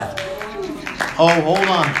Oh, hold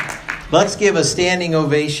on. Let's give a standing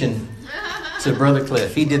ovation to Brother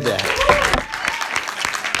Cliff. He did that.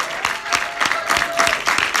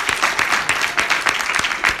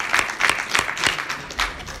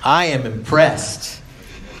 I am impressed.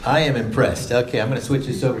 Okay, I'm going to switch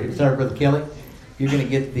this over here. Sorry, Brother Kelly. You're going to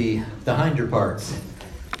get the hinder parts.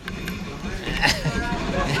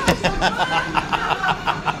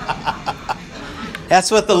 That's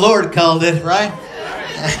what the Lord called it, right?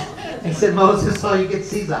 He said, Moses, all you get to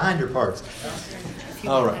see is the hinder parts.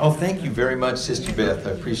 All right. Oh, thank you very much, Sister Beth. I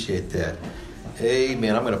appreciate that.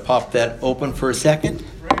 Amen. I'm going to pop that open for a second.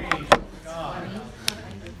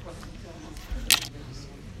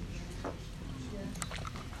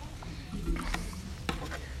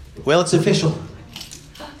 Well, it's official.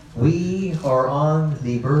 We are on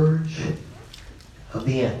the verge of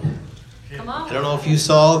the end. I don't know if you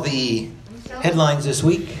saw the headlines this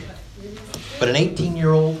week, but an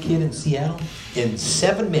 18-year-old kid in Seattle, in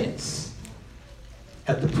 7 minutes,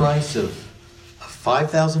 at the price of a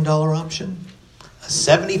 $5,000 option, a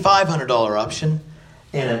 $7,500 option,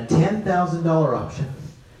 and a $10,000 option,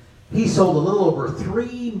 he sold a little over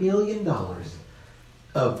 $3 million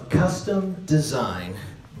of custom design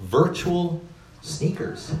virtual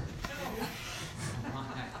sneakers.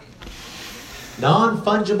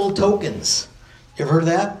 Non-fungible tokens. You ever heard of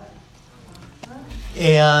that?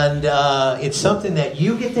 And it's something that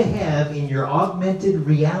you get to have in your augmented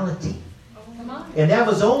reality. And that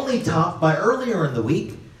was only topped by earlier in the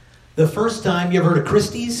week. The first time, you ever heard of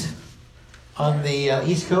Christie's on the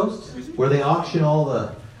East Coast? Where they auction all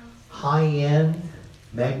the high-end,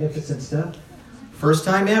 magnificent stuff. First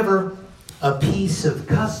time ever, a piece of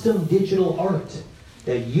custom digital art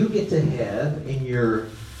that you get to have in your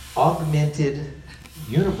augmented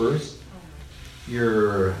universe.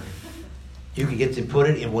 You can get to put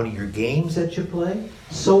it in one of your games that you play.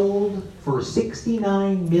 Sold for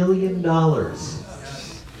 $69 million.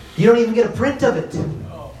 You don't even get a print of it.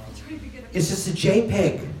 It's just a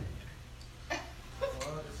JPEG.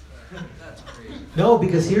 No,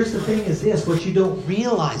 because here's the thing is this, what you don't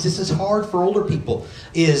realize, this is hard for older people,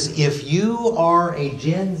 is if you are a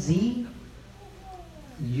Gen Z,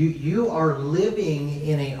 you are living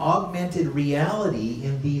in an augmented reality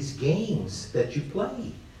in these games that you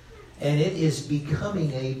play. And it is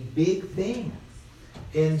becoming a big thing.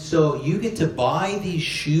 And so you get to buy these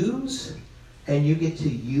shoes and you get to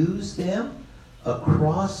use them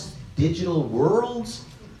across digital worlds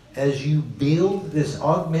as you build this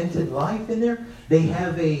augmented life in there. They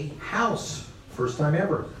have a house, first time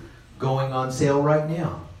ever, going on sale right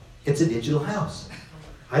now. It's a digital house.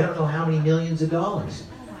 I don't know how many millions of dollars.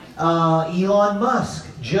 Elon Musk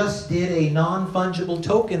just did a non-fungible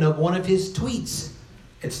token of one of his tweets.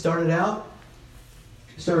 It started out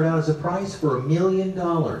as a price for $1 million.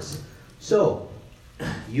 So,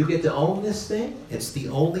 you get to own this thing. It's the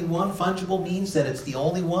only one. Fungible means that it's the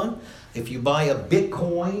only one. If you buy a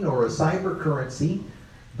Bitcoin or a cyber currency,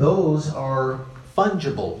 those are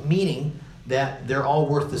fungible, meaning that they're all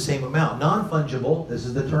worth the same amount. Non-fungible, this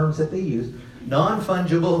is the terms that they use.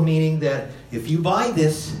 Non-fungible meaning that if you buy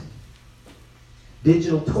this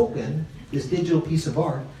digital token, this digital piece of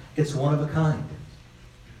art, it's one of a kind.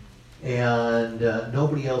 And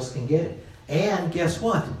nobody else can get it. And guess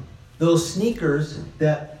what? Those sneakers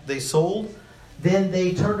that they sold, then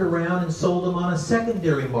they turned around and sold them on a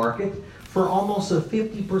secondary market for almost a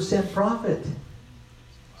 50% profit.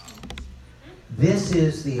 This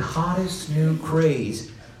is the hottest new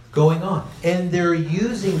craze going on. And they're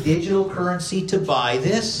using digital currency to buy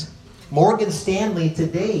this. Morgan Stanley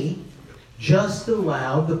today just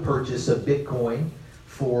allowed the purchase of Bitcoin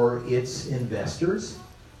for its investors.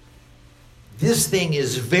 This thing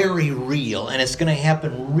is very real, and it's going to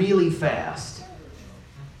happen really fast.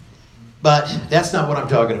 But that's not what I'm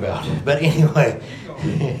talking about. But anyway.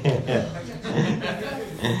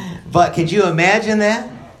 But could you imagine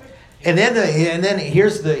that? And then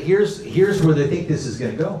here's where they think this is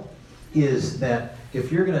going to go. Is that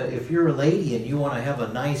if you're a lady and you want to have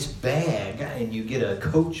a nice bag and you get a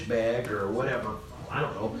Coach bag or whatever, I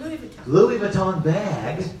don't know, Louis Vuitton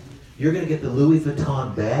bag, you're going to get the Louis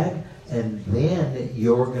Vuitton bag. And then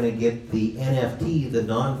you're going to get the NFT, the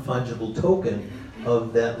non-fungible token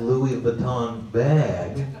of that Louis Vuitton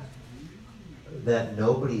bag that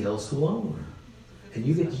nobody else will own. And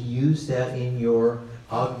you get to use that in your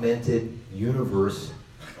augmented universe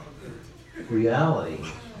reality.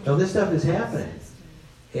 Now, this stuff is happening.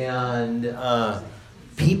 And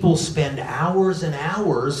people spend hours and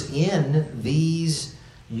hours in these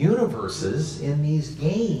universes, in these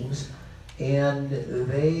games, and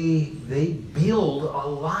they build a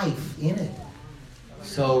life in it.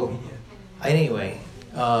 So Anyway,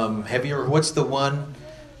 have you ever? What's the one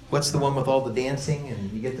with all the dancing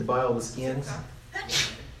and you get to buy all the skins?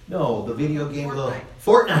 No, the video game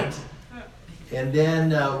Fortnite. And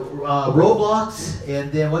then Roblox,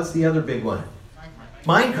 and then what's the other big one?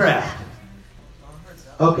 Minecraft.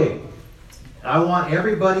 Okay, I want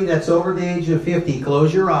everybody that's over the age of 50,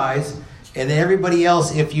 close your eyes, and then everybody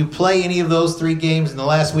else, if you play any of those 3 games in the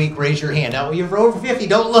last week, raise your hand. Now, if you're over 50,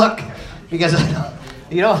 don't look, because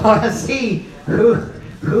you don't want to see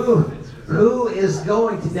who is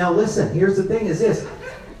going to. Now, listen, here's the thing is this.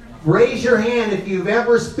 Raise your hand if you've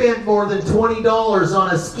ever spent more than $20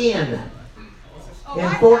 on a skin in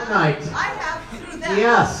Fortnite. I have.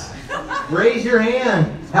 Yes. Raise your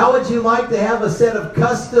hand. How would you like to have a set of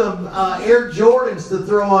custom Air Jordans to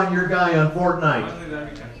throw on your guy on Fortnite?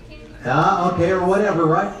 Okay, or whatever,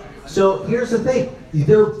 right? So here's the thing.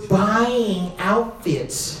 They're buying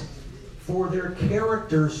outfits for their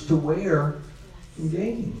characters to wear in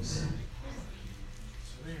games.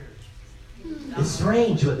 It's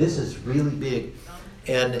strange, but this is really big.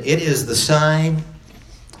 And it is the sign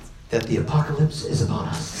that the apocalypse is upon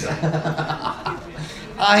us.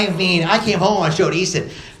 I mean, I came home, I showed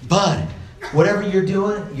Easton, Bud, whatever you're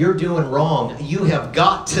doing wrong. You have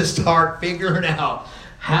got to start figuring out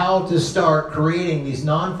how to start creating these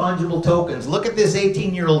non-fungible tokens. Look at this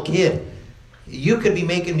 18-year-old kid. You could be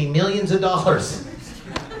making me millions of dollars.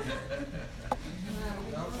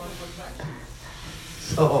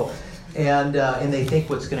 So, and they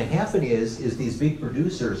think what's going to happen is these big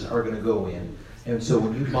producers are going to go in, and so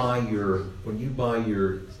when you buy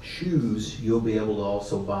your shoes, you'll be able to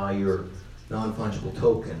also buy your non-fungible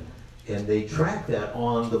token, and they track that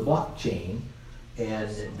on the blockchain, and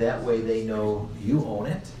that way they know you own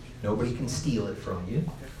it. Nobody can steal it from you.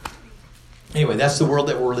 Anyway, that's the world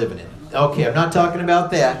that we're living in. Okay, I'm not talking about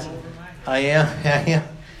that. I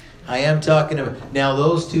am talking about now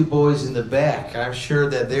those 2 boys in the back. I'm sure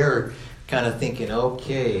that they're kind of thinking,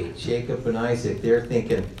 okay, Jacob and Isaac, they're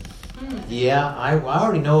thinking, yeah, I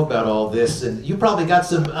already know about all this, and you probably got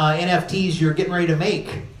some NFTs you're getting ready to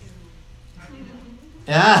make.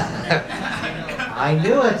 Yeah, I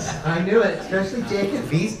knew it, especially Jacob.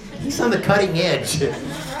 He's on the cutting edge.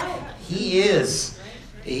 He is.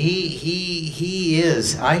 He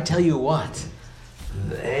is. I tell you what,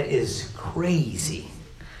 that is crazy.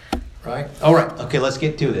 Right? All right. Okay, let's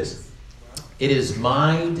get to this. It is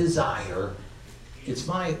my desire. It's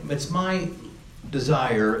my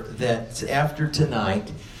desire that after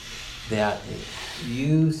tonight that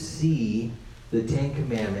you see the 10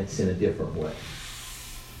 Commandments in a different way.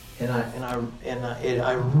 And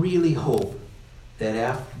I really hope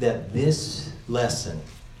that this lesson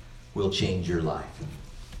will change your life.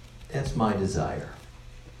 That's my desire.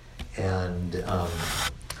 And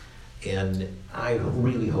I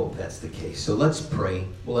really hope that's the case. So let's pray.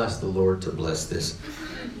 We'll ask the Lord to bless this.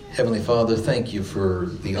 Heavenly Father, thank you for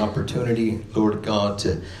the opportunity, Lord God,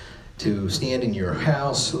 to stand in your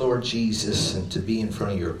house, Lord Jesus, and to be in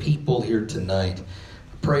front of your people here tonight. I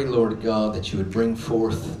pray, Lord God, that you would bring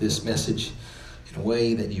forth this message in a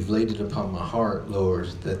way that you've laid it upon my heart, Lord,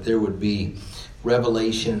 that there would be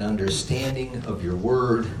revelation and understanding of your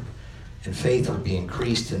word, and faith would be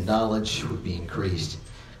increased and knowledge would be increased.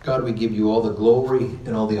 God, we give you all the glory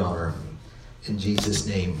and all the honor. In Jesus'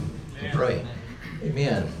 name we pray.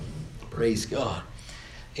 Amen. Praise God.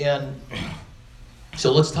 And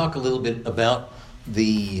so let's talk a little bit about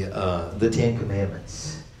the 10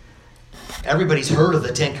 Commandments. Everybody's heard of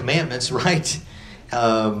the 10 Commandments, right?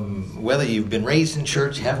 Whether you've been raised in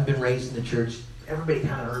church, haven't been raised in the church, everybody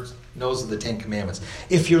kind of knows of the 10 Commandments.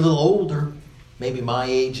 If you're a little older, maybe my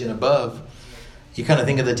age and above, you kind of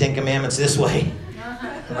think of the 10 Commandments this way.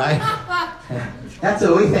 Right? That's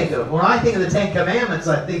what we think of. When I think of the 10 Commandments,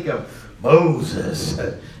 I think of Moses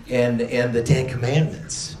and the 10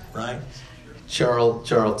 Commandments, right?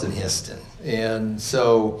 Charlton Heston. And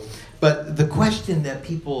so, but the question that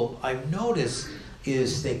people I've noticed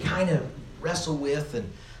is they kind of wrestle with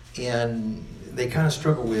and they kind of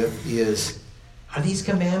struggle with is, are these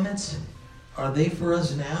commandments, are they for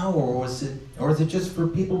us now, or is it just for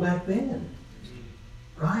people back then?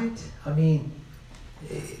 Right? I mean,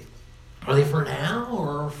 are they for now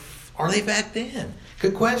or are they back then?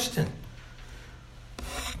 Good question.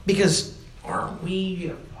 Because aren't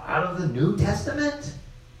we out of the New Testament?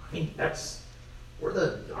 I mean,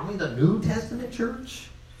 aren't we the New Testament church?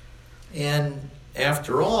 And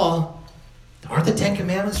after all, aren't the 10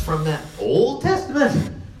 Commandments from that Old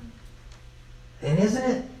Testament? And isn't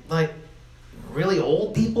it like really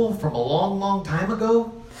old people from a long, long time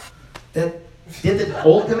ago that did the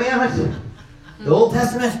Old Commandment? The Old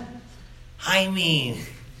Testament? I mean,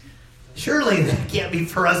 Surely that can't be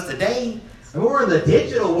for us today. And we're in the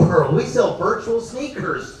digital world. We sell virtual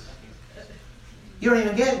sneakers. You don't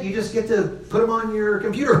even get it. You just get to put them on your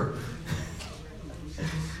computer.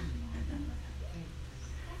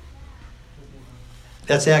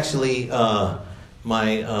 That's actually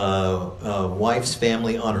my wife's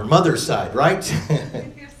family on her mother's side, right?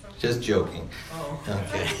 Just joking.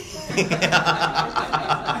 Okay.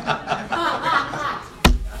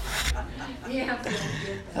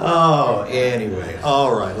 Oh, anyway.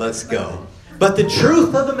 All right, let's go. But the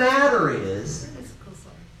truth of the matter is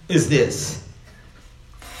this.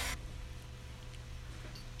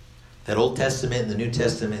 That Old Testament and the New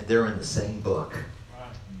Testament, they're in the same book.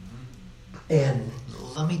 And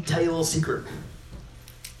let me tell you a little secret.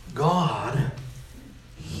 God,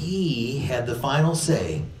 He had the final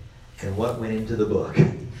say in what went into the book.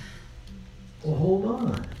 Well, hold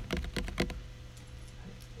on.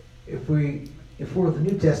 If we're the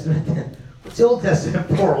New Testament, then what's the Old Testament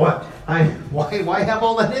for? What? Why have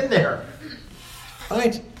all that in there?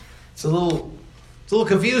 Right? It's a little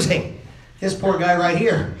confusing. This poor guy right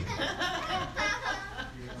here.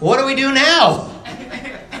 What do we do now?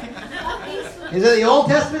 Is it the Old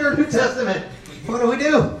Testament or New Testament? What do we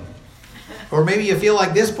do? Or maybe you feel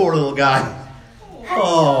like this poor little guy.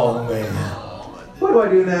 Oh, man. What do I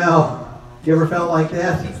do now? You ever felt like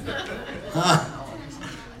that?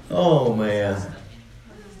 Oh, man.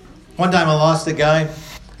 One time I lost a guy.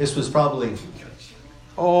 This was probably,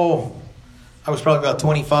 I was probably about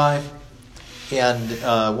 25.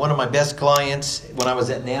 And one of my best clients when I was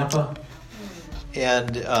at Napa.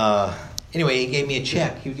 And anyway, he gave me a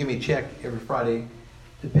check. He would give me a check every Friday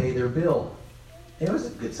to pay their bill. And it was a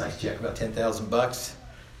good-sized check, about $10,000.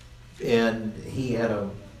 And he had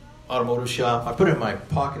an automotive shop. I put it in my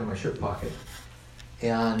pocket, in my shirt pocket.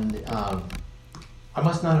 And I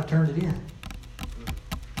must not have turned it in.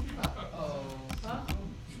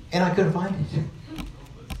 And I couldn't find it.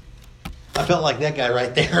 I felt like that guy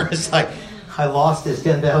right there. It's like I lost his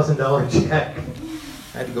 $10,000 check.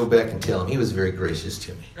 I had to go back and tell him. He was very gracious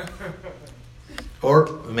to me. Or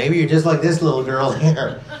maybe you're just like this little girl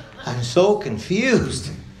here. I'm so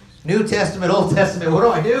confused. New Testament, Old Testament, what do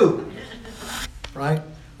I do? Right?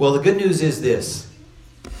 Well, the good news is this.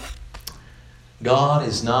 God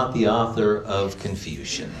is not the author of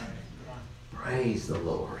confusion. Praise the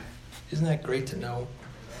Lord. Isn't that great to know?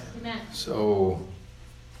 Amen. So,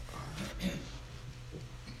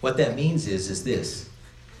 what that means is this.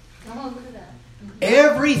 Come on, look at that.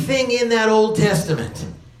 Everything in that Old Testament,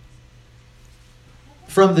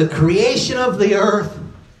 from the creation of the earth,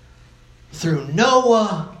 through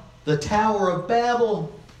Noah, the Tower of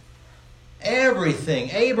Babel, everything,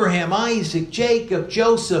 Abraham, Isaac, Jacob,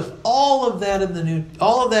 Joseph, all of that in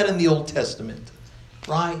the Old Testament,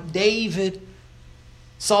 right? David,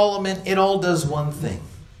 Solomon, it all does one thing.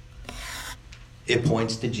 It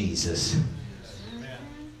points to Jesus.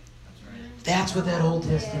 That's what that Old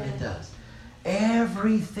Testament does.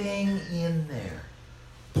 Everything in there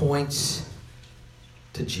points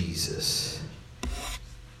to Jesus.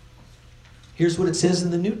 Here's what it says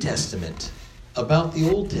in the New Testament about the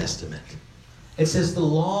Old Testament. It says the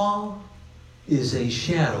law is a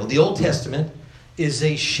shadow. The Old Testament is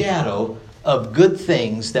a shadow of good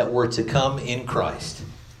things that were to come in Christ.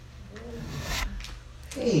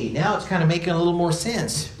 Hey, now it's kind of making a little more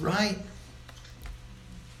sense, right?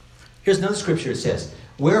 Here's another scripture. It says,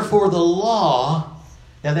 wherefore the law,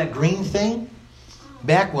 now that green thing,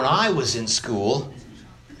 back when I was in school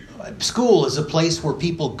is a place where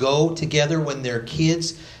people go together when they're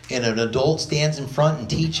kids and an adult stands in front and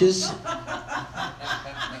teaches.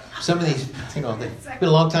 Some of these, it's been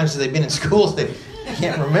a long time since they've been in schools. They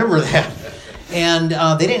can't remember that. And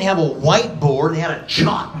they didn't have a whiteboard. They had a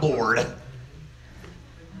chalkboard.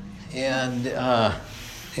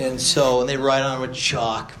 And so they write on with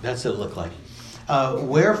chalk. That's what it looked like.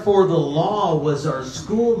 Wherefore the law was our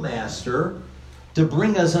schoolmaster to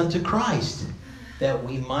bring us unto Christ, that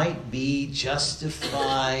we might be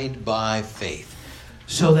justified by faith.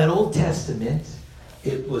 So that Old Testament,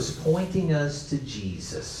 it was pointing us to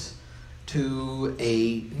Jesus, to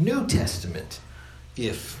a New Testament,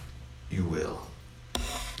 if you will.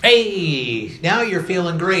 Hey, now you're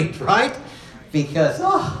feeling great, right? Because,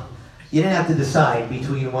 you didn't have to decide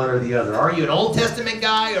between one or the other. Are you an Old Testament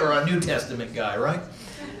guy or a New Testament guy, right?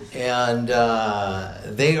 And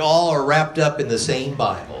they all are wrapped up in the same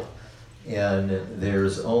Bible. And there are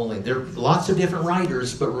lots of different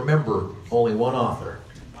writers, but remember, only one author.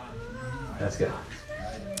 That's God.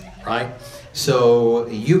 Right? So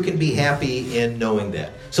you can be happy in knowing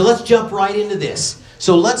that. So let's jump right into this.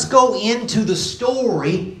 So let's go into the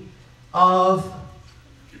story of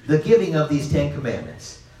the giving of these 10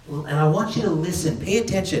 commandments. And I want you to listen, pay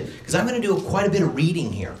attention, because I'm going to do quite a bit of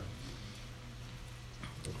reading here.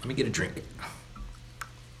 Let me get a drink.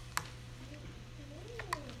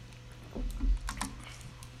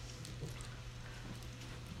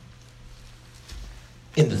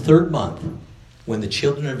 In the 3rd month, when the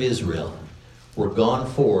children of Israel were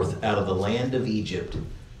gone forth out of the land of Egypt,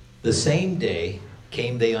 the same day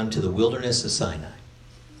came they unto the wilderness of Sinai.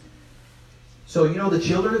 So, the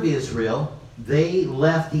children of Israel, they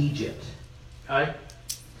left Egypt. Right?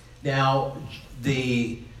 Now,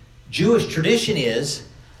 the Jewish tradition is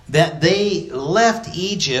that they left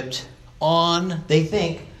Egypt on, they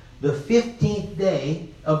think, the 15th day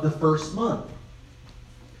of the 1st month.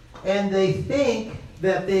 And they think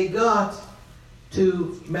that they got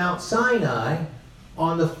to Mount Sinai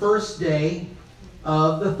on the 1st day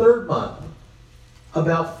of the 3rd month,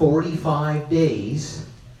 about 45 days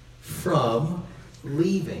from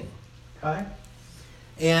leaving. Okay?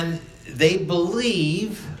 And they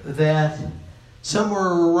believe that somewhere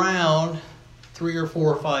around 3 or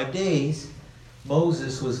 4 or 5 days,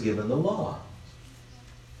 Moses was given the law.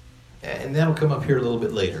 And that'll come up here a little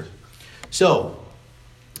bit later. So,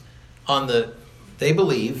 they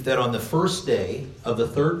believe that on the 1st day of the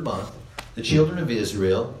 3rd month, the children of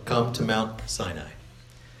Israel come to Mount Sinai.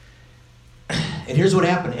 And here's what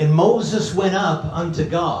happened. And Moses went up unto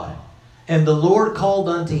God, and the Lord called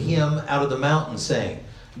unto him out of the mountain, saying,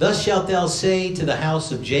 Thus shalt thou say to the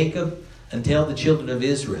house of Jacob, and tell the children of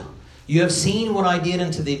Israel, You have seen what I did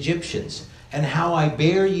unto the Egyptians, and how I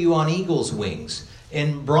bare you on eagle's wings,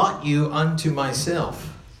 and brought you unto myself.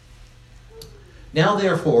 Now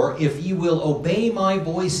therefore, if ye will obey my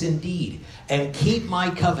voice indeed, and keep my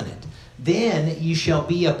covenant, then ye shall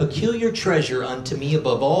be a peculiar treasure unto me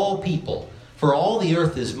above all people, for all the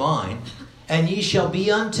earth is mine, and ye shall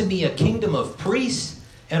be unto me a kingdom of priests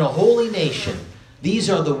and a holy nation. These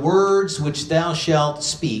are the words which thou shalt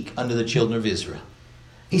speak unto the children of Israel.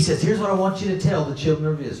 He says, here's what I want you to tell the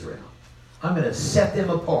children of Israel. I'm going to set them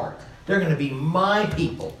apart. They're going to be my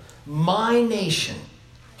people, my nation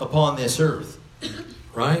upon this earth.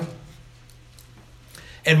 Right?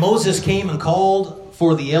 And Moses came and called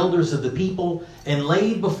for the elders of the people and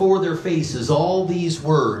laid before their faces all these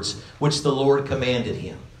words which the Lord commanded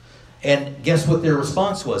him. And guess what their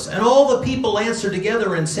response was? And all the people answered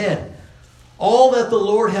together and said, All that the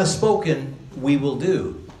Lord has spoken, we will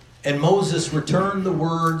do. And Moses returned the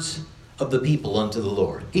words of the people unto the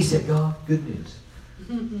Lord. He said, God, good news.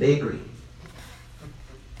 They agreed.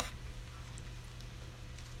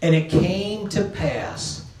 And it came to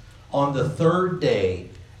pass on the 3rd day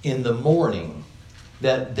in the morning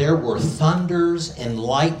that there were thunders and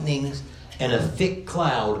lightnings, and a thick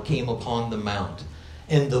cloud came upon the mount,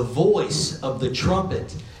 and the voice of the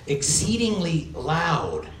trumpet exceedingly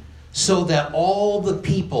loud, so that all the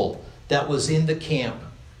people that was in the camp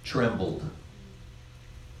trembled.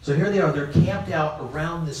 So here they are, they're camped out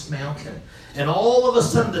around this mountain, and all of a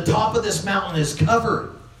sudden the top of this mountain is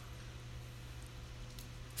covered.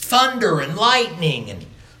 Thunder and lightning and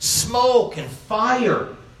smoke and fire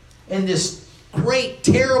and this great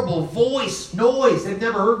terrible noise they've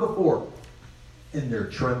never heard before, and they're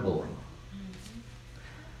trembling.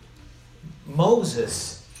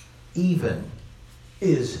 Moses even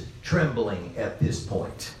is trembling at this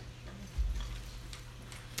point.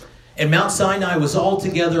 And Mount Sinai was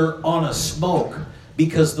altogether on a smoke,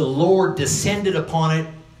 because the Lord descended upon it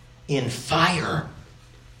in fire.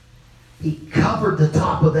 He covered the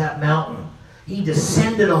top of that mountain. He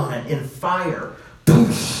descended on it in fire.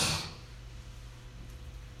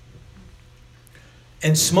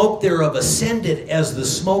 And smoke thereof ascended as the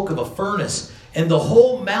smoke of a furnace, and the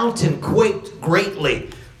whole mountain quaked greatly.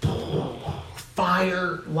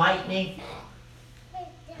 Fire, lightning.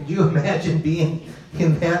 Could you imagine being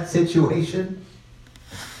in that situation?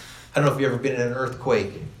 I don't know if you've ever been in an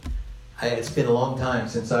earthquake. It's been a long time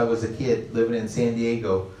since I was a kid living in San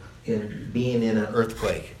Diego and being in an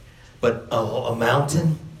earthquake. But a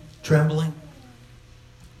mountain trembling.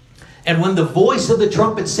 And when the voice of the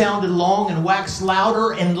trumpet sounded long and waxed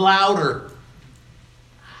louder and louder,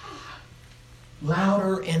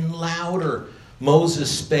 Moses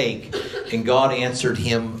spake, and God answered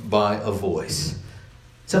him by a voice.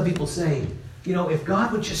 Some people say, if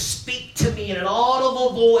God would just speak to me in an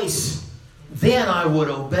audible voice, then I would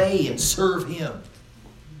obey and serve him.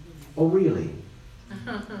 Oh, really?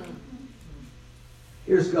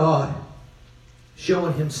 Here's God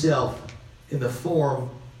showing himself in the form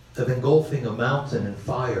of engulfing a mountain in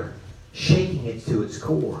fire, shaking it to its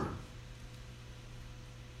core,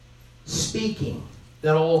 speaking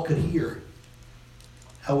that all could hear.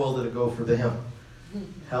 How well did it go for them?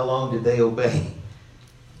 How long did they obey?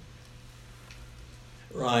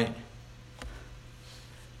 Right.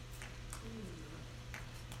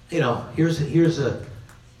 You know, here's an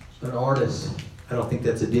artist. I don't think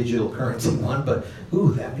that's a digital currency one, but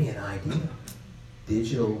ooh, that'd be an idea.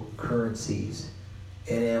 Digital currencies,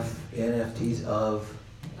 NFTs of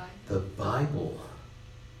the Bible.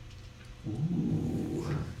 Ooh.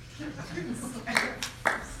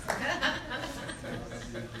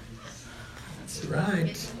 That's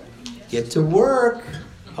right. Get to work.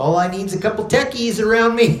 All I need is a couple techies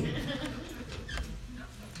around me.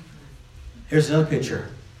 Here's another picture.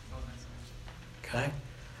 Okay?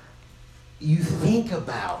 You think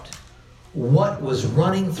about what was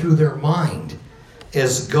running through their mind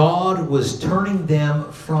as God was turning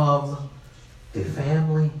them from a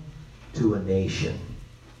family to a nation.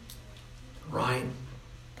 Right?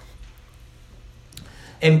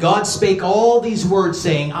 And God spake all these words,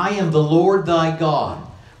 saying, I am the Lord thy God,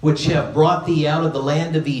 which have brought thee out of the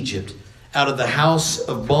land of Egypt, out of the house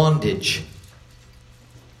of bondage.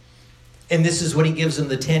 And this is when he gives them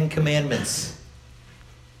the 10 Commandments.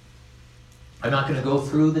 I'm not going to go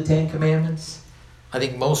through the 10 Commandments. I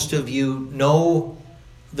think most of you know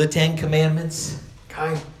the 10 Commandments.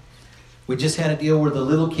 Okay? We just had a deal where the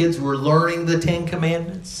little kids were learning the 10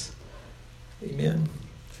 Commandments. Amen.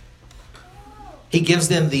 He gives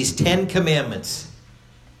them these 10 Commandments.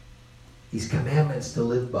 These commandments to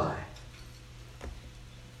live by.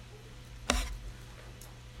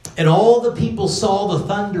 And all the people saw the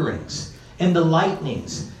thunderings and the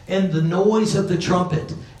lightnings and the noise of the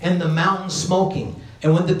trumpet and the mountain smoking.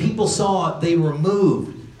 And when the people saw it, they were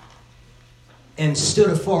moved and stood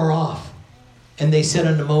afar off. And they said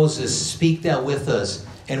unto Moses, Speak thou with us,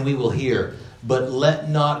 and we will hear. But let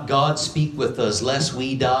not God speak with us, lest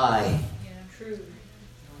we die. Yeah, true.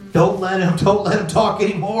 Don't let him talk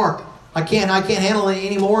anymore. I can't handle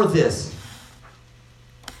any more of this.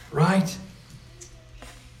 Right?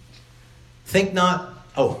 Think not.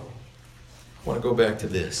 Oh, I want to go back to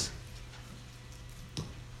this.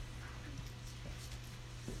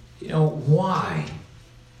 You know, why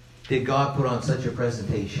did God put on such a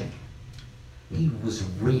presentation? He was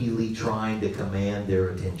really trying to command their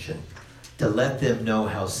attention, to let them know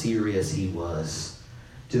how serious he was.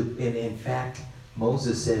 And in fact,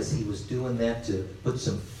 Moses says he was doing that to put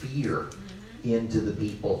some fear into the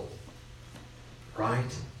people.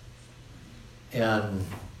 Right? And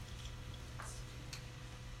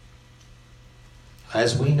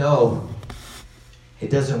as we know, it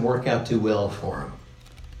doesn't work out too well for him.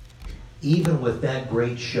 Even with that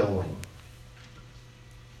great showing,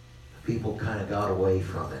 people kind of got away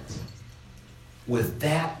from it. With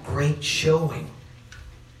that great showing.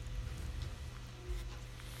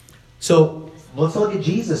 So, let's look at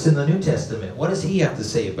Jesus in the New Testament. What does he have to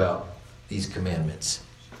say about these commandments?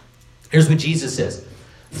 Here's what Jesus says.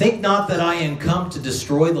 Think not that I am come to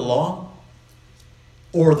destroy the law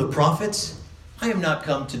or the prophets. I am not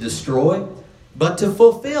come to destroy, but to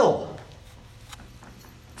fulfill.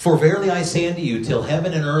 For verily I say unto you, till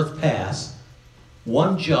heaven and earth pass,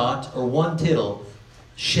 one jot or one tittle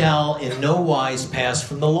shall in no wise pass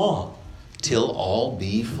from the law, till all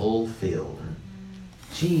be fulfilled.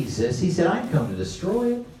 Jesus, he said, I didn't come to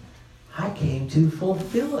destroy it. I came to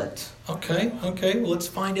fulfill it. Okay, well, let's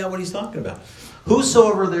find out what he's talking about.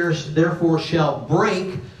 Whosoever therefore shall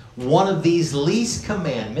break one of these least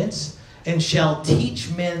commandments and shall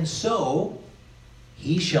teach men so,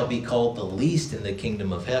 he shall be called the least in the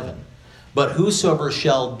kingdom of heaven. But whosoever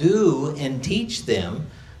shall do and teach them,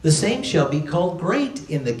 the same shall be called great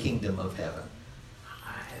in the kingdom of heaven.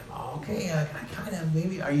 I kind of,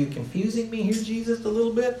 maybe, are you confusing me here, Jesus, a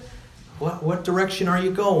little bit? What direction are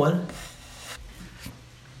you going?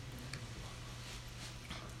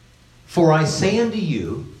 For I say unto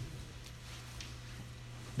you,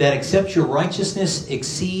 that except your righteousness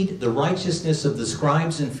exceed the righteousness of the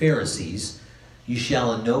scribes and Pharisees, you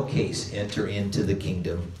shall in no case enter into the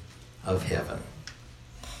kingdom of heaven.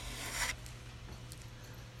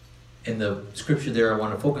 And the scripture there I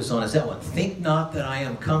want to focus on is that one. Think not that I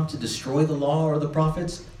am come to destroy the law or the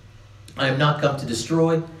prophets. I am not come to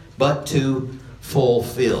destroy, but to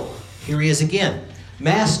fulfill. Here he is again.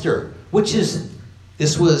 Master,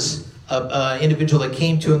 this was an individual that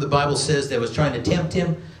came to him, the Bible says, that was trying to tempt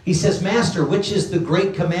him. He says, Master, which is the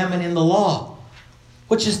great commandment in the law?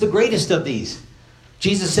 Which is the greatest of these?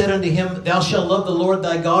 Jesus said unto him, Thou shalt love the Lord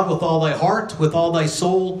thy God with all thy heart, with all thy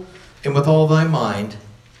soul, and with all thy mind.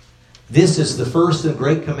 This is the first and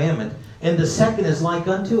great commandment. And the second is like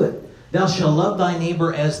unto it. Thou shalt love thy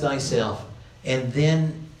neighbor as thyself. And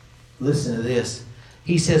then, listen to this.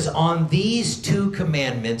 He says, On these two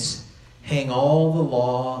commandments hang all the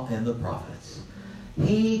law and the prophets.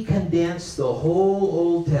 He condensed the whole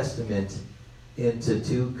Old Testament into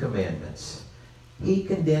 2 commandments. He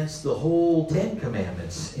condensed the whole 10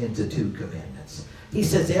 commandments into 2 commandments. He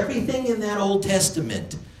says everything in that Old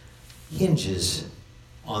Testament hinges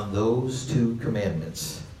on those 2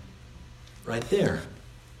 commandments. Right there.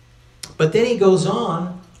 But then he goes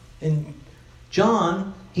on, in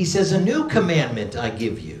John, he says, a new commandment I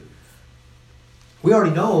give you. We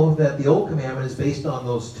already know that the Old Commandment is based on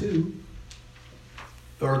those 2.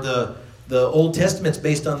 Or the Old Testament's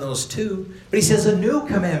based on those 2. But he says, a new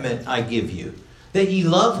commandment I give you. That ye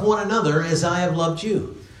love one another as I have loved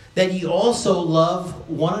you. That ye also love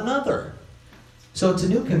one another. So it's a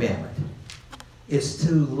new commandment. It's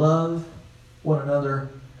to love one another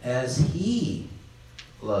as he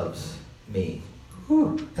loves me.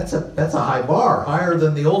 Whew, that's a high bar. Higher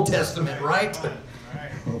than the Old Testament, right?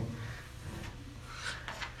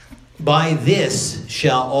 By this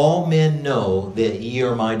shall all men know that ye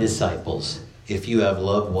are my disciples, if you have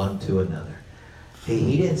loved one to another.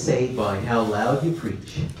 He didn't say by how loud you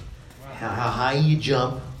preach, how high you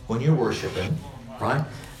jump when you're worshiping, right?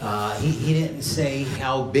 He didn't say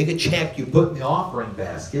how big a check you put in the offering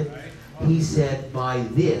basket. He said, by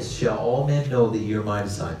this shall all men know that you're my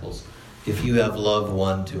disciples, if you have loved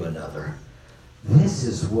one to another. This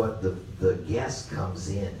is what the guest comes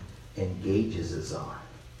in and gauges us on.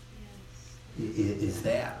 Is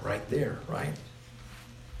that right there, right?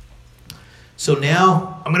 So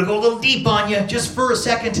now, I'm going to go a little deep on you just for a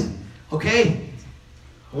second, okay?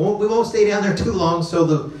 We won't stay down there too long,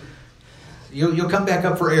 so you'll come back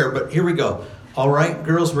up for air, but here we go. All right,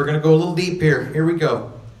 girls, we're going to go a little deep here. Here we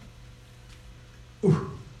go.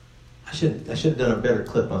 Ooh, I should have done a better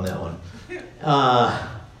clip on that one.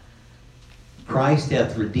 Christ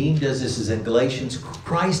hath redeemed us. This is in Galatians.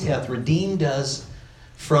 Christ hath redeemed us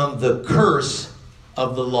from the curse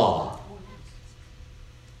of the law,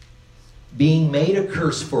 being made a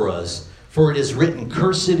curse for us. For it is written,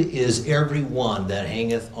 cursed is every one that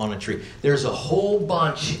hangeth on a tree. There's a whole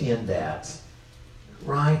bunch in that,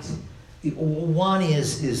 right? One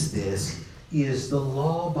is the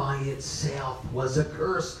law by itself was a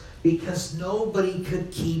curse because nobody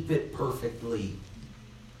could keep it perfectly.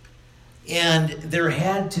 And there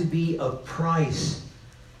had to be a price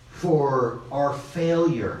for our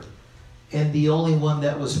failure. And the only one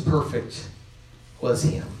that was perfect was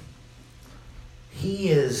him. He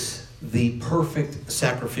is the perfect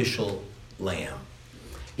sacrificial lamb.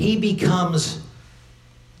 He becomes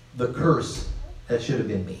the curse that should have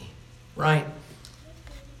been me. Right?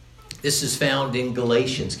 This is found in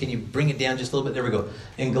Galatians. Can you bring it down just a little bit? There we go.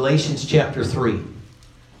 In Galatians chapter 3.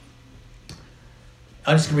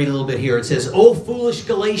 I'm just going to read a little bit here. It says, O foolish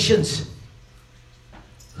Galatians,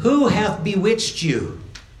 who hath bewitched you?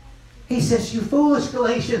 He says, you foolish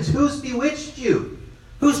Galatians, who's bewitched you?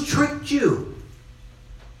 Who's tricked you?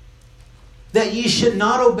 That ye should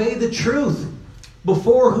not obey the truth,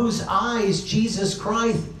 before whose eyes Jesus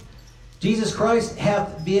Christ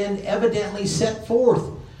hath been evidently set forth,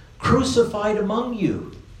 crucified among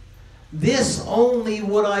you. This only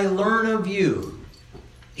would I learn of you.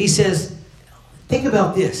 He says, think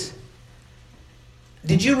about this.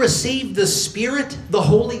 Did you receive the Spirit, the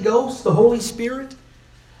Holy Ghost, the Holy Spirit,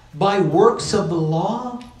 by works of the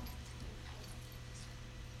law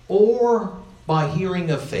or by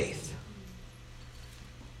hearing of faith?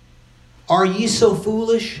 Are ye so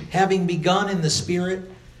foolish, having begun in the Spirit?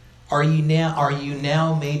 Are you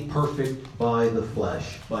now made perfect by the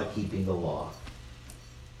flesh, by keeping the law?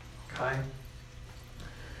 Okay?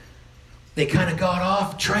 They kind of got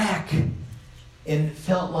off track and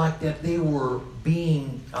felt like that they were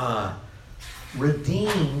being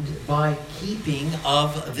redeemed by keeping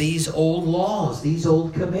of these old laws, these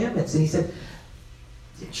old commandments. And he said,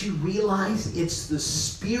 did you realize it's the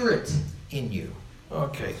Spirit in you?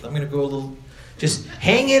 Okay, I'm going to go a little... Just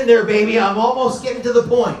hang in there, baby. I'm almost getting to the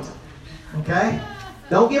point. Okay?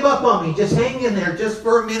 Don't give up on me. Just hang in there just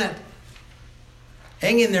for a minute.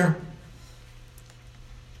 Hang in there.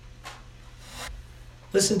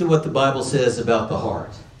 Listen to what the Bible says about the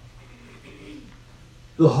heart.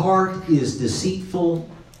 The heart is deceitful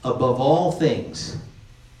above all things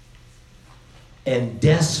and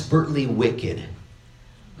desperately wicked.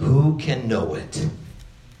 Who can know it?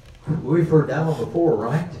 We've heard that one before,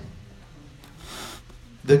 right?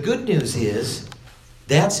 The good news is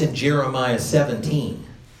that's in Jeremiah 17.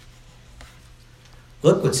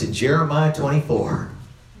 Look what's in Jeremiah 24.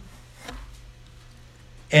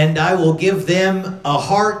 And I will give them a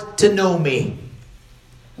heart to know me.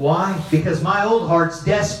 Why? Because my old heart's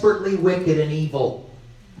desperately wicked and evil.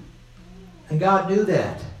 And God knew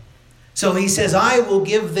that. So he says, I will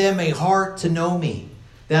give them a heart to know me,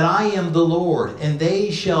 that I am the Lord, and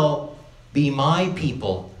they shall be my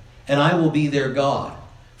people, and I will be their God.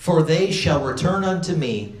 For they shall return unto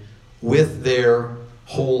me with their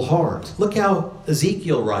whole heart. Look how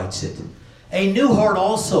Ezekiel writes it. A new heart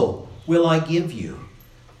also will I give you,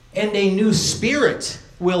 and a new spirit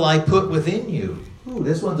will I put within you. Ooh,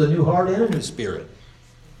 this one's a new heart and a new spirit.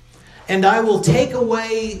 And I will take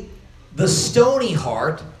away the stony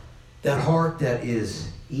heart, that heart that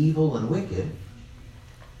is evil and wicked,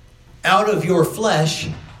 out of your flesh,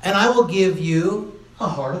 and I will give you a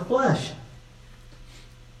heart of flesh.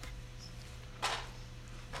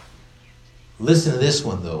 Listen to this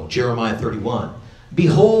one, though. Jeremiah 31.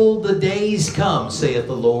 Behold, the days come, saith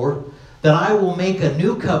the Lord, that I will make a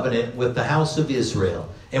new covenant with the house of Israel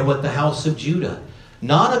and with the house of Judah,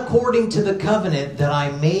 not according to the covenant that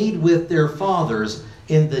I made with their fathers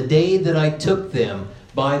in the day that I took them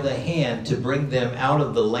by the hand to bring them out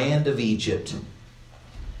of the land of Egypt.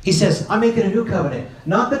 He says, I'm making a new covenant.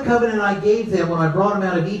 Not the covenant I gave them when I brought them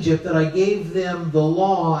out of Egypt, that I gave them the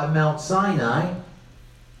law at Mount Sinai,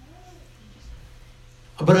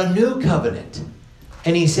 but a new covenant.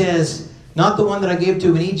 And he says, not the one that I gave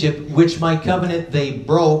to in Egypt, which my covenant they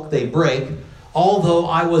break, although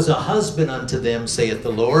I was a husband unto them, saith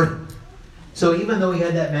the Lord. So even though he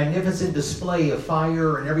had that magnificent display of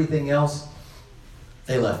fire and everything else,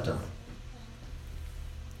 they left him.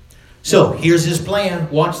 So here's his plan.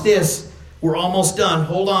 Watch this. We're almost done.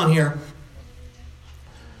 Hold on here.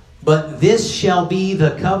 But this shall be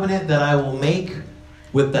the covenant that I will make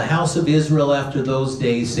with the house of Israel after those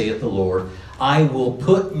days, saith the Lord. I will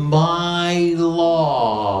put my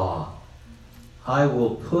law. I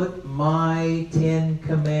will put my 10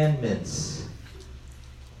 commandments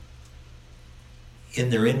in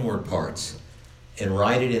their inward parts and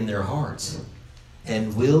write it in their hearts,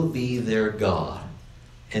 and will be their God,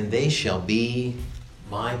 and they shall be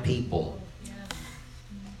my people. Yeah.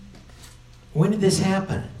 When did this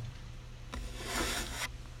happen?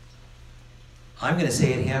 I'm going to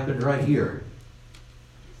say it happened right here.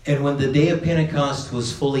 And when the day of Pentecost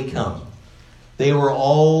was fully come, they were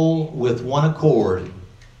all with one accord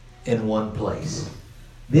in one place.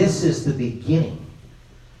 This is the beginning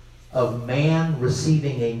of man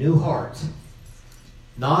receiving a new heart.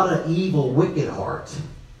 Not an evil, wicked heart,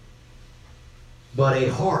 but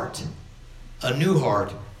a heart, a new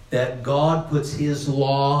heart that God puts his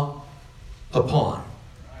law upon.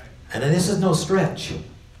 And this is no stretch.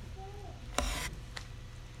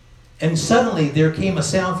 And suddenly there came a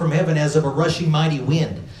sound from heaven as of a rushing mighty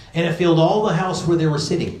wind, and it filled all the house where they were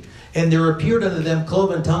sitting. And there appeared unto them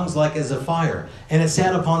cloven tongues like as of fire, and it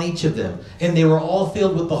sat upon each of them. And they were all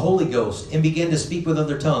filled with the Holy Ghost, and began to speak with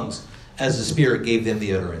other tongues, as the Spirit gave them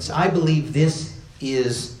the utterance. I believe this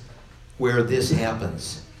is where this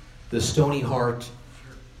happens. The stony heart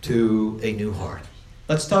to a new heart.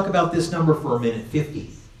 Let's talk about this number for a minute, 50.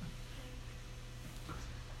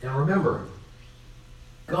 Now remember,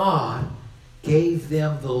 God gave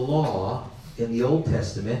them the law in the Old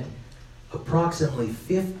Testament approximately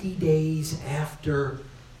 50 days after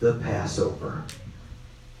the Passover.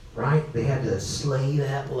 Right? They had to slay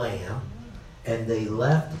that lamb, and they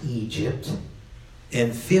left Egypt,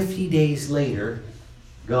 and 50 days later,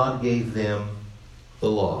 God gave them the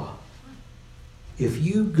law. If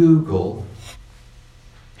you Google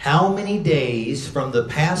how many days from the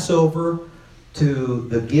Passover to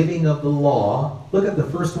the giving of the law, look at the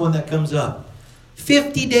first one that comes up.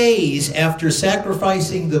 50 days after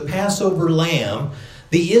sacrificing the Passover lamb,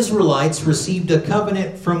 the Israelites received a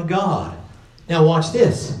covenant from God. Now watch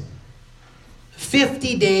this.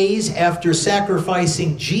 50 days after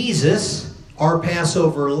sacrificing Jesus, our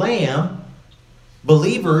Passover lamb,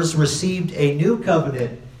 believers received a new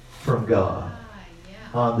covenant from God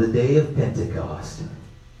on the day of Pentecost.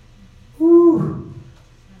 Woo.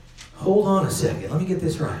 Hold on a second. Let me get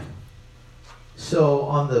this right. So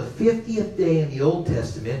on the 50th day in the Old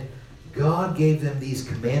Testament, God gave them these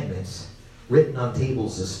commandments written on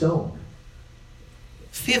tables of stone.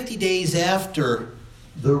 50 days after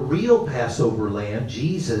the real Passover lamb,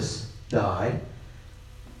 Jesus, died,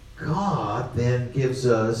 God then gives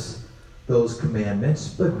us those commandments,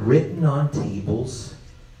 but written on tables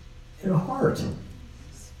in a heart.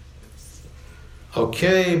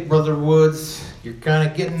 Okay, Brother Woods, you're kind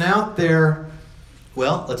of getting out there.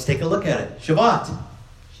 Well, let's take a look at it. Shabbat.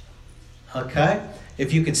 Okay?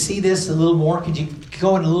 If you could see this a little more, could you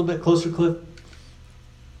go in a little bit closer, Cliff?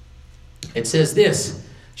 It says this.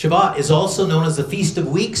 Shabbat is also known as the Feast of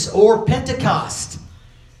Weeks or Pentecost.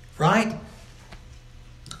 Right?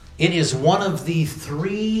 It is one of the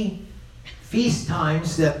 3 feast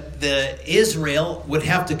times that the Israel would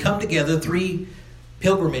have to come together, 3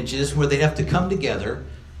 pilgrimages where they'd have to come together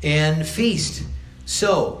and feast.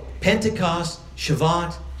 So, Pentecost,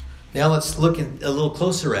 Shavuot. Now let's look a little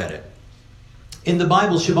closer at it. In the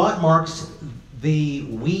Bible, Shavuot marks the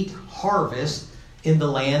wheat harvest in the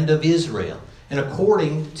land of Israel. And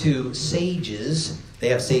according to sages, they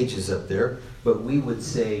have sages up there, but we would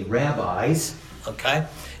say rabbis, okay?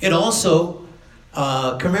 It also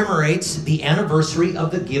commemorates the anniversary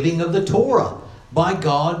of the giving of the Torah by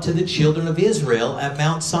God to the children of Israel at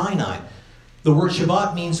Mount Sinai. The word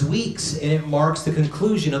Shavuot means weeks, and it marks the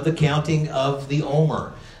conclusion of the counting of the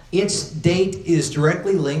Omer. Its date is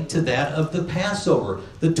directly linked to that of the Passover.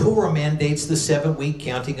 The Torah mandates the 7-week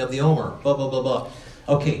counting of the Omer. Blah, blah, blah, blah.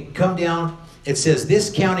 Okay, come down. It says,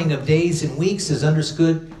 this counting of days and weeks is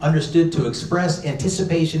understood to express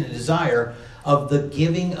anticipation and desire of the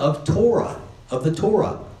giving of Torah, of the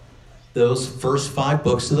Torah. Those first 5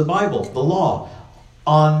 books of the Bible, the law.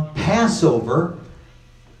 On Passover,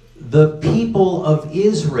 the people of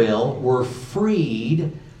Israel were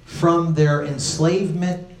freed from their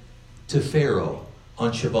enslavement to Pharaoh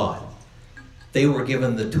on Shabbat. They were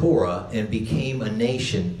given the Torah and became a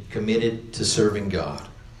nation committed to serving God.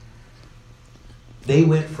 They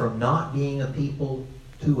went from not being a people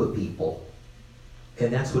to a people.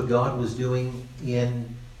 And that's what God was doing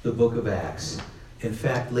in the book of Acts. In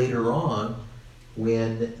fact, later on,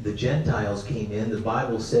 when the Gentiles came in, the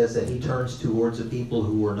Bible says that he turns towards a people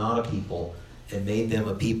who were not a people and made them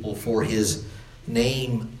a people for his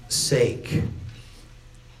name's sake.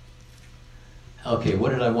 Okay, what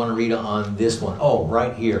did I want to read on this one? Oh,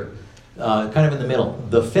 right here. Kind of in the middle.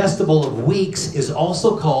 The Festival of Weeks is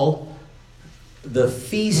also called the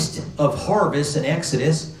Feast of Harvest in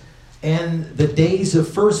Exodus, and the Days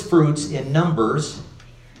of First Fruits in Numbers.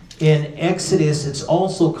 In Exodus, it's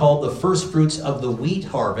also called the First Fruits of the Wheat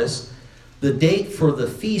Harvest. The date for the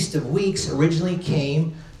Feast of Weeks originally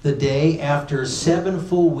came the day after 7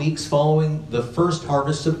 full weeks following the first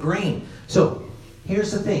harvest of grain. So,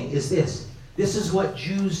 here's the thing, is this. This is what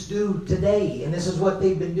Jews do today, and this is what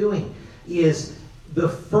they've been doing, is the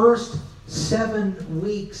first 7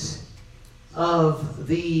 weeks of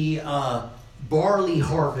the barley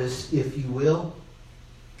harvest, if you will,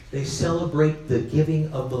 they celebrate the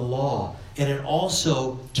giving of the law. And it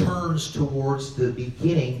also turns towards the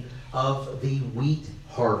beginning of the wheat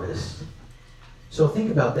harvest. So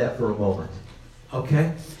think about that for a moment.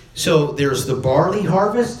 Okay? So there's the barley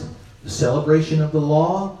harvest, the celebration of the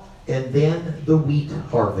law, and then the wheat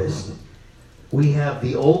harvest. We have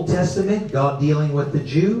the Old Testament, God dealing with the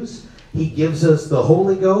Jews. He gives us the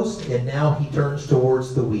Holy Ghost, and now he turns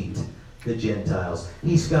towards the wheat, the Gentiles.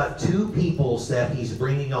 He's got 2 peoples that he's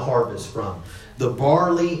bringing a harvest from. The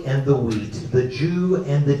barley and the wheat, the Jew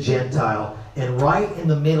and the Gentile. And right in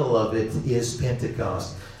the middle of it is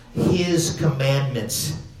Pentecost. His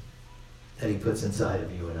commandments that he puts inside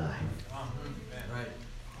of you and I. Right.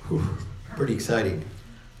 Whew, pretty exciting.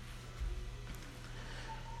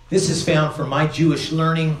 This is found from My Jewish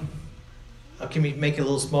Learning. Can we make it a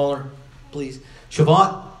little smaller, please?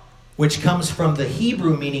 Shavuot, which comes from the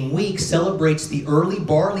Hebrew meaning week, celebrates the early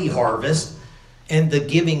barley harvest and the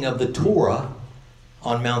giving of the Torah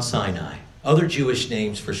on Mount Sinai. Other Jewish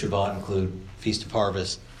names for Shavuot include Feast of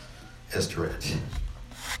Harvest, Esteret.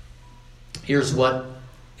 Here's what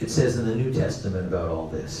it says in the New Testament about all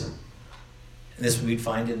this. And this we'd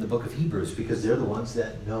find in the book of Hebrews, because they're the ones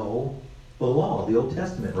that know the law, the Old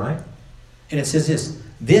Testament, right? And it says this,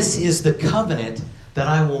 "This is the covenant that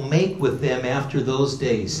I will make with them after those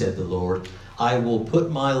days, said the Lord. I will put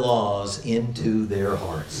my laws into their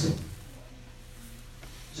hearts."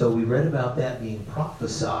 So we read about that being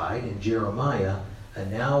prophesied in Jeremiah,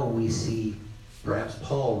 and now we see perhaps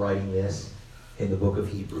Paul writing this in the book of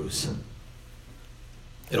Hebrews.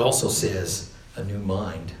 It also says, a new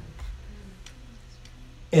mind.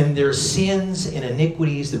 "And their sins and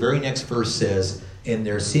iniquities," the very next verse says, "and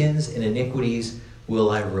their sins and iniquities will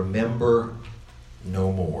I remember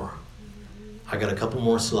no more." I got a couple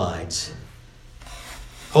more slides.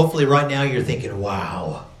 Hopefully right now you're thinking,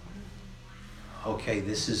 wow, okay,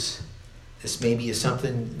 this maybe is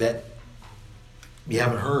something that you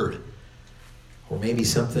haven't heard, or maybe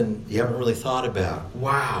something you haven't really thought about.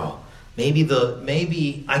 Wow, maybe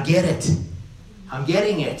I get it. I'm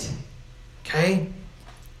getting it. Okay?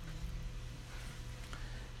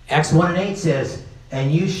 Acts 1:8 says,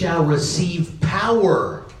 "And you shall receive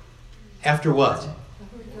power." After what?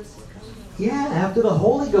 Yeah, after the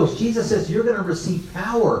Holy Ghost. Jesus says you're going to receive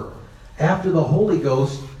power after the Holy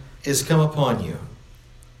Ghost is come upon you.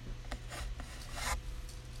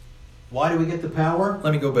 Why do we get the power?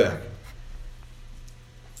 Let me go back.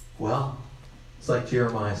 Well, it's like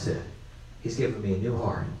Jeremiah said. He's given me a new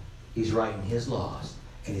heart. He's writing his laws.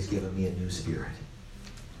 And he's given me a new spirit.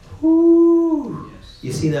 Woo!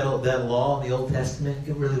 You see that law in the Old Testament?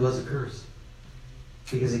 It really was a curse.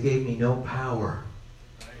 Because it gave me no power.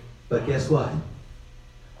 But guess what?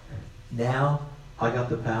 Now I got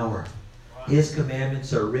the power. His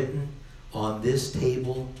commandments are written on this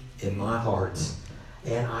table in my heart.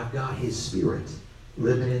 And I've got his spirit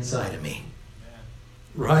living inside of me.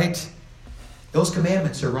 Right? Those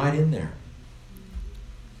commandments are right in there.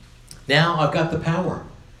 Now I've got the power.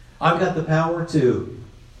 I've got the power to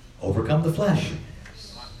overcome the flesh.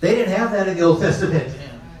 They didn't have that in the Old Testament.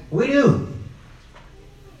 We do.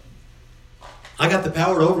 I got the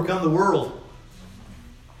power to overcome the world.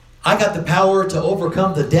 I got the power to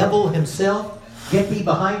overcome the devil himself. Get thee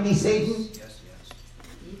behind me, Satan.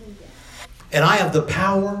 And I have the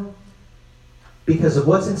power, because of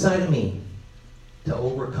what's inside of me, to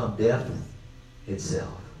overcome death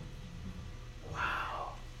itself. Wow.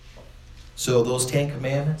 So those 10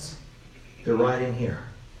 commandments, they're right in here.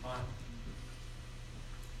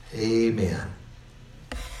 Amen.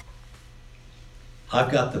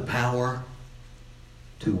 I've got the power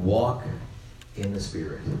to walk in the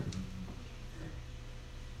Spirit.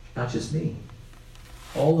 Not just me.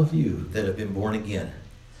 All of you that have been born again.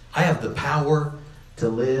 I have the power to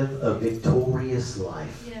live a victorious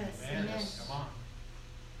life. Yes. Amen. Come on.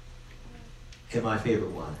 And my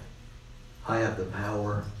favorite one. I have the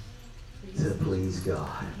power to please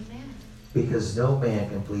God. Amen. Because no man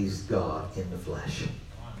can please God in the flesh.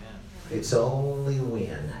 It's only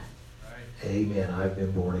when, amen, I've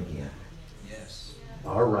been born again. Yes.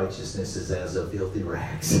 Our righteousness is as of filthy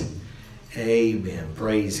rags. Amen.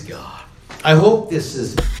 Praise God. I hope this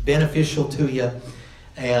is beneficial to you.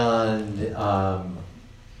 And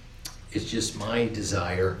it's just my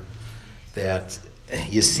desire that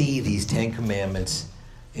you see these 10 commandments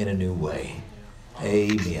in a new way.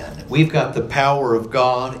 Amen. We've got the power of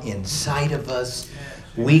God inside of us.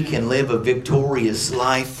 We can live a victorious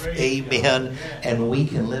life. Amen. And we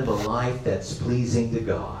can live a life that's pleasing to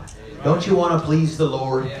God. Don't you want to please the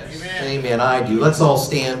Lord? Amen. I do. Let's all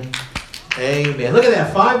stand. Amen. Look at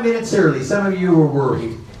that. 5 minutes early. Some of you were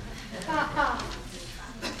worried.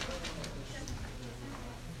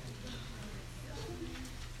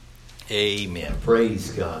 Amen.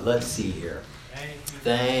 Praise God. Let's see here.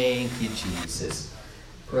 Thank you, Jesus.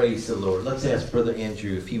 Praise the Lord. Let's ask Brother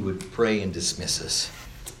Andrew if he would pray and dismiss us.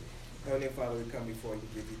 Heavenly Father, we come before you,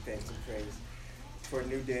 give you thanks and praise for a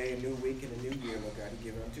new day, a new week, and a new year, Lord God,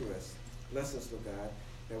 you give unto us. Bless us, Lord God,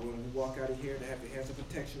 that when we walk out of here, to have your hands of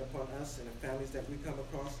protection upon us and the families that we come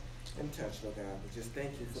across and touch, Lord God. We just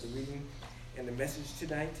thank you for the reading and the message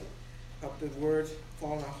tonight. Help the words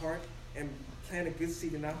fall in our heart and plant a good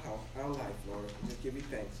seed in our life, Lord. We just give you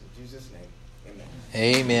thanks. In Jesus' name, amen.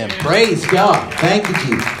 Amen. Praise God. Thank you,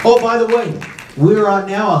 Jesus. Oh, by the way, we're on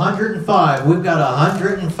now 105. We've got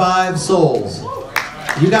 105 souls.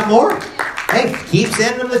 You got more? Hey, keep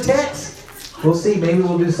sending them the text. We'll see. Maybe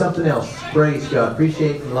we'll do something else. Praise God.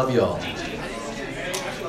 Appreciate it and love you all.